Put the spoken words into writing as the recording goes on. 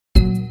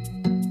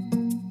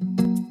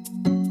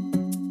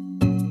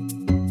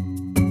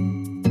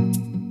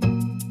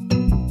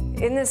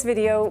In this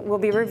video, we'll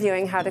be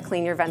reviewing how to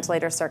clean your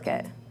ventilator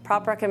circuit.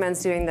 Prop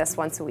recommends doing this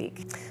once a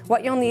week.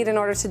 What you'll need in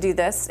order to do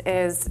this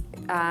is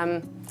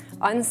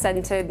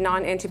unscented,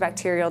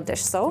 non-antibacterial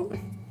dish soap.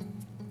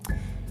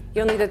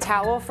 You'll need a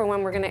towel for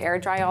when we're going to air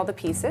dry all the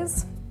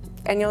pieces.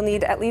 And you'll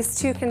need at least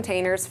 2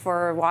 containers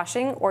for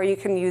washing, or you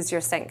can use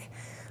your sink.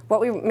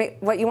 What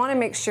you want to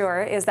make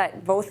sure is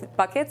that both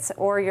buckets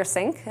or your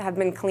sink have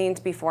been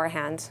cleaned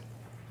beforehand.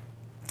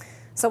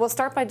 So we'll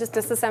start by just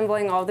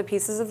disassembling all the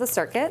pieces of the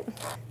circuit.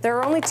 There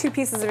are only 2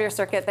 pieces of your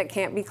circuit that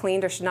can't be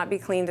cleaned or should not be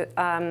cleaned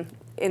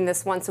in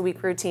this once a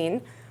week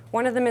routine.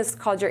 One of them is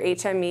called your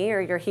HME,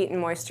 or your heat and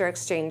moisture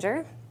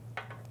exchanger.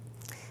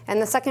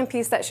 And the second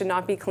piece that should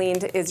not be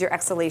cleaned is your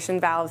exhalation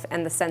valve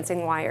and the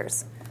sensing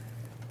wires.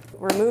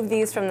 Remove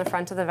these from the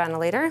front of the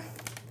ventilator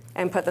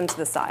and put them to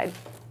the side.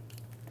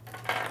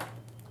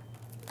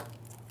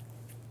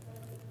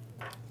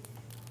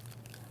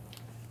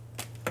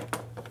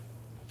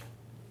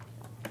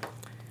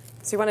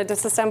 So you want to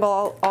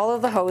disassemble all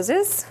of the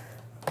hoses,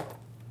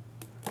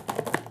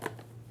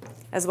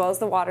 as well as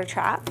the water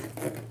trap.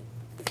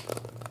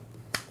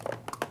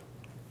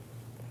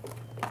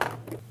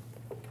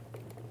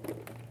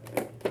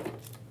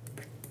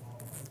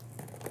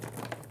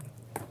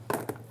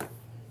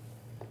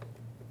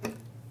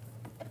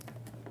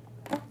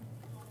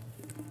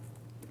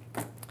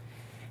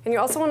 And you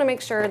also want to make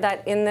sure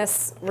that in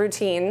this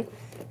routine,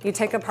 you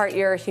take apart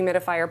your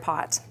humidifier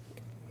pot.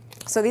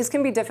 So these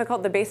can be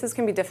difficult, the bases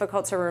can be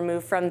difficult to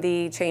remove from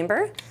the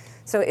chamber.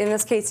 So in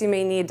this case, you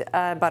may need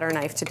a butter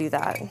knife to do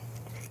that.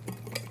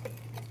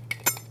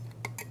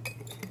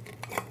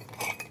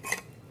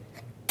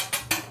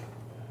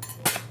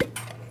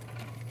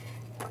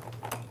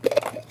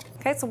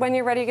 Okay, so when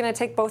you're ready, you're going to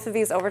take both of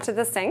these over to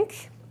the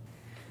sink.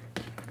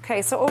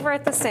 Okay, so over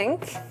at the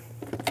sink,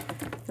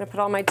 I'm going to put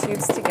all my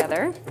tubes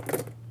together.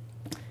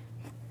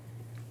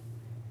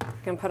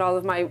 I'm going to put all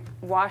of my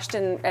washed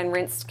and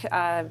rinsed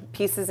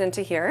pieces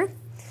into here.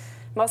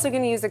 I'm also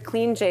going to use a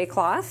clean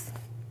J-cloth.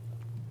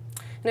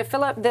 I'm going to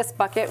fill up this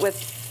bucket with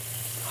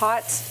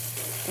hot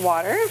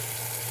water,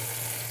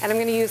 and I'm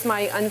going to use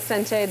my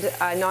unscented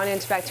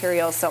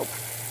non-antibacterial soap.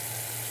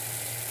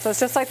 So it's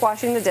just like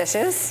washing the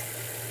dishes.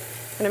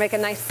 I'm going to make a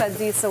nice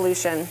sudsy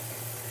solution.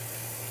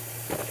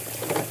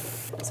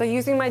 So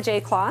using my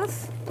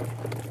J-cloth, I'm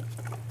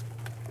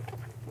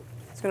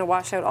just going to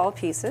wash out all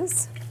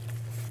pieces.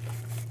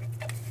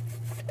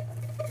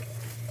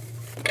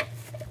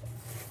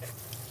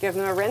 Give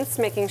them a rinse,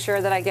 making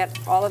sure that I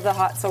get all of the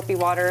hot soapy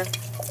water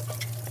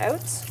out.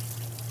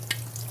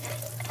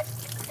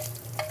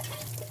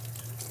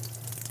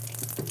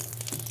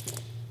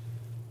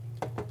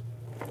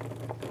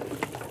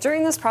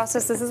 During this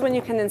process, this is when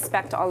you can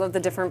inspect all of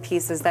the different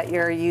pieces that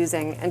you're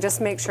using and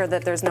just make sure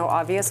that there's no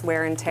obvious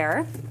wear and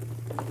tear.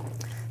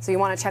 So you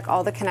want to check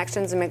all the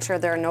connections and make sure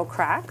there are no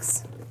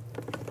cracks.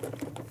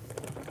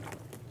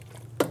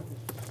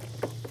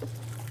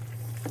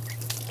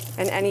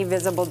 And any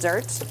visible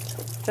dirt,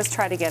 just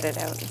try to get it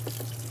out.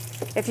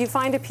 If you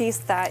find a piece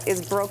that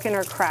is broken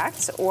or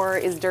cracked or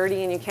is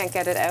dirty and you can't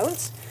get it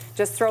out,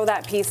 just throw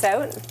that piece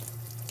out,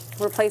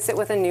 replace it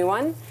with a new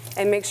one,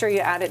 and make sure you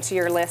add it to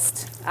your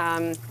list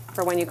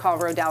for when you call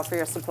Rodel for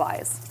your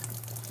supplies.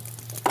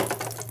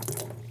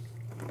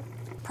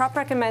 Prop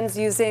recommends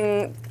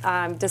using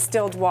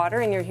distilled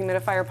water in your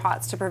humidifier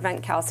pots to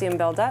prevent calcium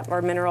buildup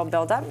or mineral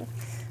buildup.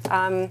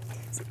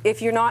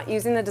 If you're not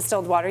using the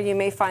distilled water, you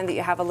may find that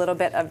you have a little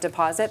bit of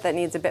deposit that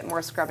needs a bit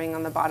more scrubbing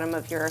on the bottom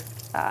of your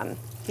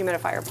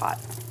humidifier pot.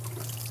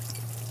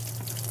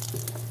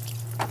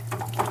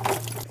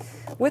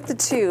 With the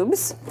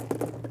tubes,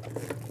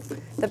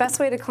 the best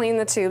way to clean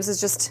the tubes is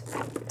just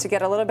to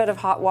get a little bit of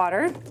hot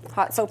water,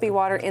 hot soapy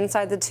water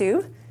inside the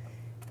tube,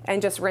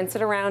 and just rinse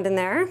it around in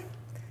there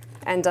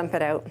and dump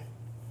it out.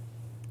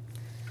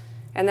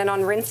 And then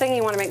on rinsing,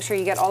 you want to make sure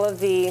you get all of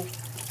the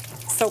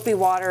soapy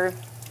water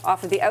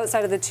off of the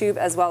outside of the tube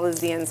as well as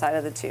the inside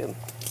of the tube.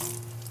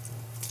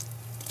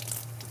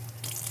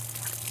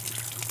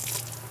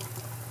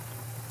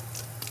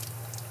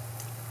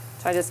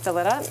 So I just fill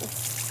it up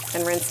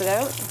and rinse it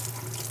out.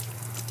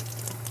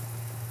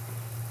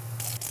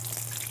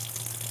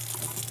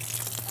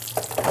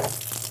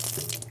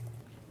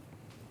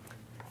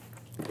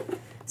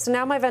 So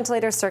now my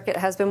ventilator circuit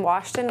has been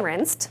washed and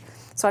rinsed.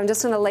 So I'm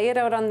just going to lay it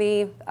out on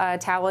the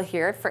towel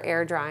here for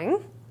air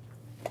drying.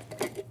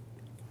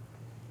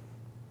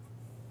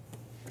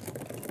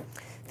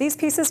 These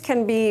pieces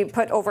can be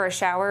put over a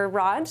shower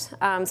rod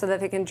so that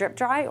they can drip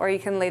dry, or you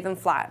can lay them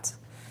flat.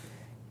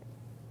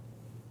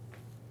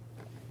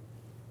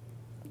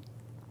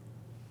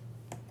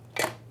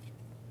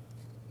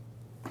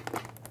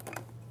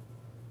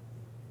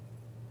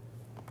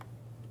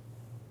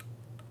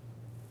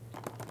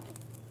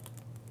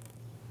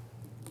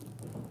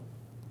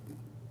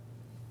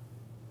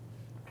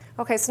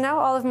 Okay, so now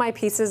all of my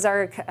pieces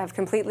have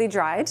completely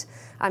dried.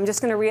 I'm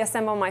just going to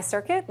reassemble my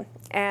circuit,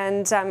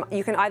 and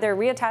you can either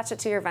reattach it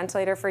to your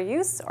ventilator for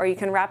use, or you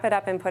can wrap it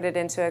up and put it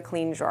into a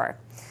clean drawer.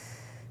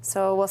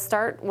 So we'll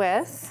start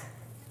with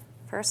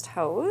first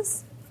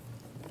hose.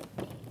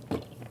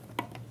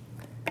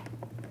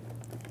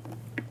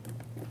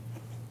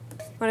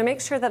 Want to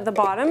make sure that the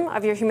bottom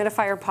of your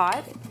humidifier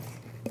pot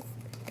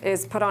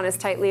is put on as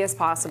tightly as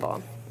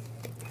possible.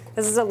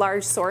 This is a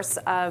large source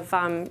of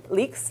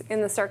leaks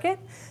in the circuit,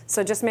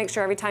 so just make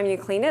sure every time you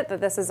clean it that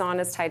this is on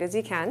as tight as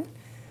you can.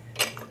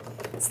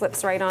 It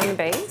slips right on the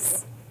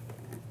base.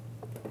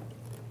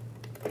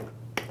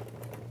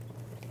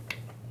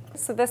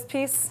 So this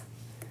piece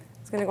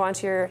is going to go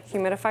onto your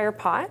humidifier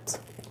pot.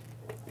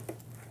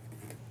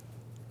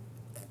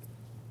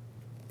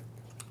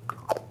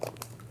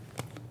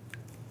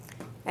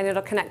 And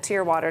it'll connect to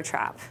your water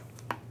trap.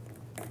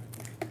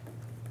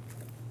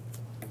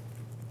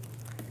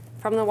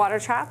 From the water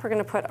trap, we're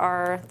going to put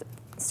our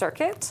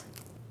circuit.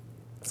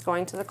 It's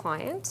going to the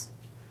client.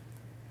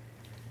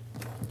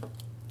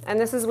 And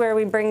this is where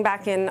we bring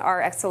back in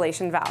our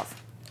exhalation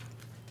valve.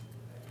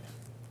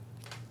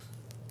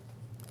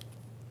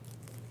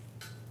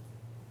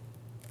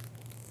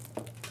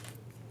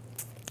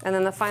 And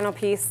then the final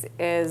piece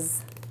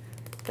is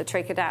the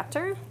trach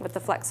adapter with the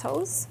flex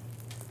hose.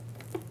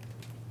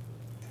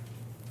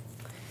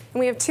 And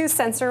we have two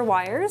sensor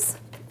wires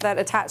that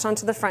attach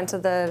onto the front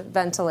of the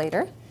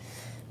ventilator.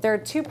 There are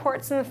two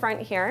ports in the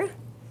front here.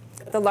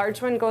 The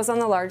large one goes on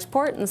the large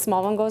port and the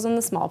small one goes on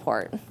the small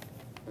port.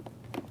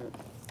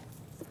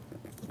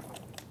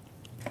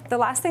 The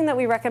last thing that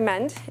we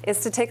recommend is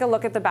to take a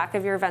look at the back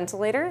of your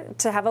ventilator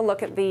to have a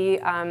look at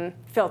the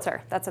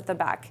filter that's at the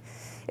back.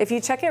 If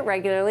you check it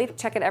regularly,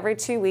 check it every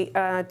 2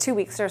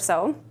 weeks or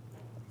so,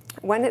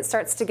 when it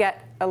starts to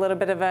get a little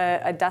bit of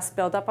a dust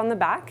buildup on the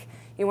back,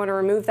 you want to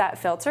remove that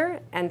filter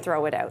and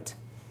throw it out.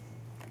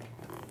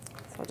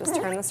 So I'll just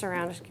turn this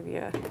around to give you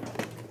a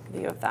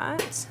view of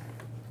that.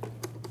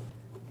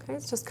 Okay,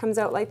 it just comes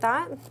out like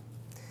that.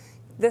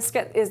 This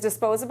is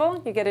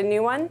disposable. You get a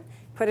new one,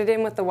 put it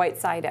in with the white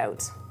side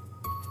out.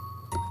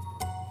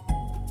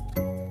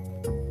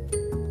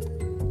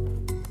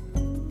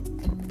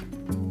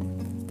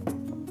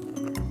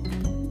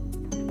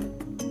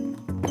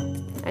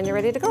 And you're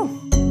ready to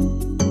go.